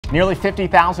Nearly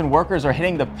 50,000 workers are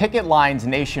hitting the picket lines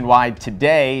nationwide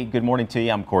today. Good morning to you.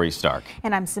 I'm Corey Stark.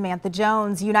 And I'm Samantha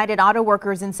Jones. United Auto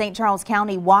Workers in St. Charles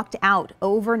County walked out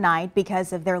overnight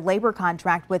because of their labor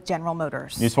contract with General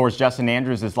Motors. News 4's Justin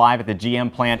Andrews is live at the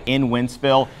GM plant in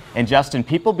Wentzville. And Justin,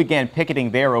 people began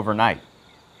picketing there overnight.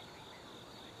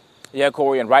 Yeah,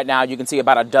 Corey, and right now you can see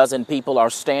about a dozen people are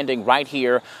standing right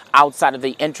here outside of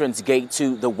the entrance gate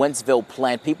to the Wentzville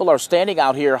plant. People are standing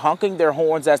out here honking their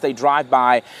horns as they drive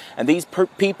by, and these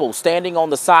people standing on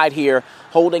the side here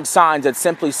holding signs that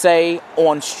simply say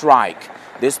 "on strike."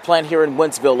 This plant here in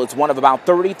Wentzville is one of about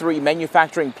 33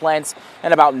 manufacturing plants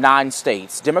in about 9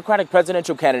 states. Democratic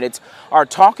presidential candidates are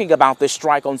talking about this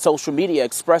strike on social media,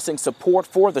 expressing support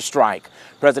for the strike.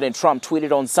 President Trump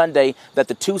tweeted on Sunday that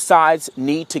the two sides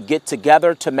need to get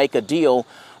together to make a deal.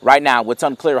 Right now, it's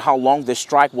unclear how long this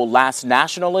strike will last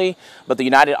nationally, but the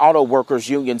United Auto Workers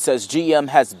Union says GM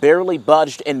has barely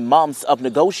budged in months of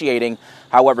negotiating.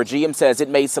 However, GM says it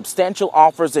made substantial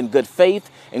offers in good faith,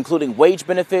 including wage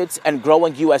benefits and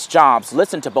growing U.S. jobs.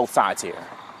 Listen to both sides here.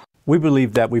 We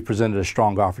believe that we presented a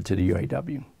strong offer to the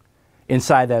UAW.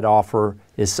 Inside that offer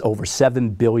is over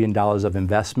 $7 billion of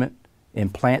investment in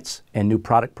plants and new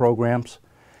product programs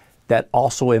that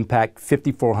also impact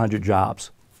 5,400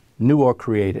 jobs, new or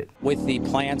created. With the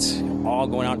plants all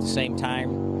going out at the same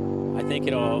time, I think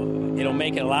it'll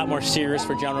make it a lot more serious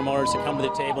for General Motors to come to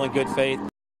the table in good faith.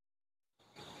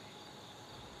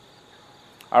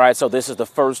 All right, so this is the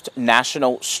first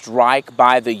national strike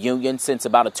by the union since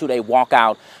about a 2-day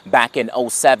walkout back in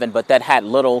 '07, but that had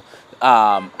little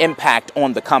impact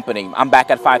on the company. I'm back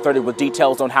at 5:30 with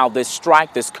details on how this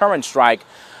strike, this current strike,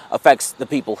 affects the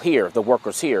people here, the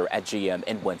workers here at GM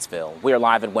in Wentzville. We are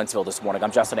live in Wentzville this morning.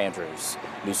 I'm Justin Andrews,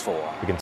 News 4.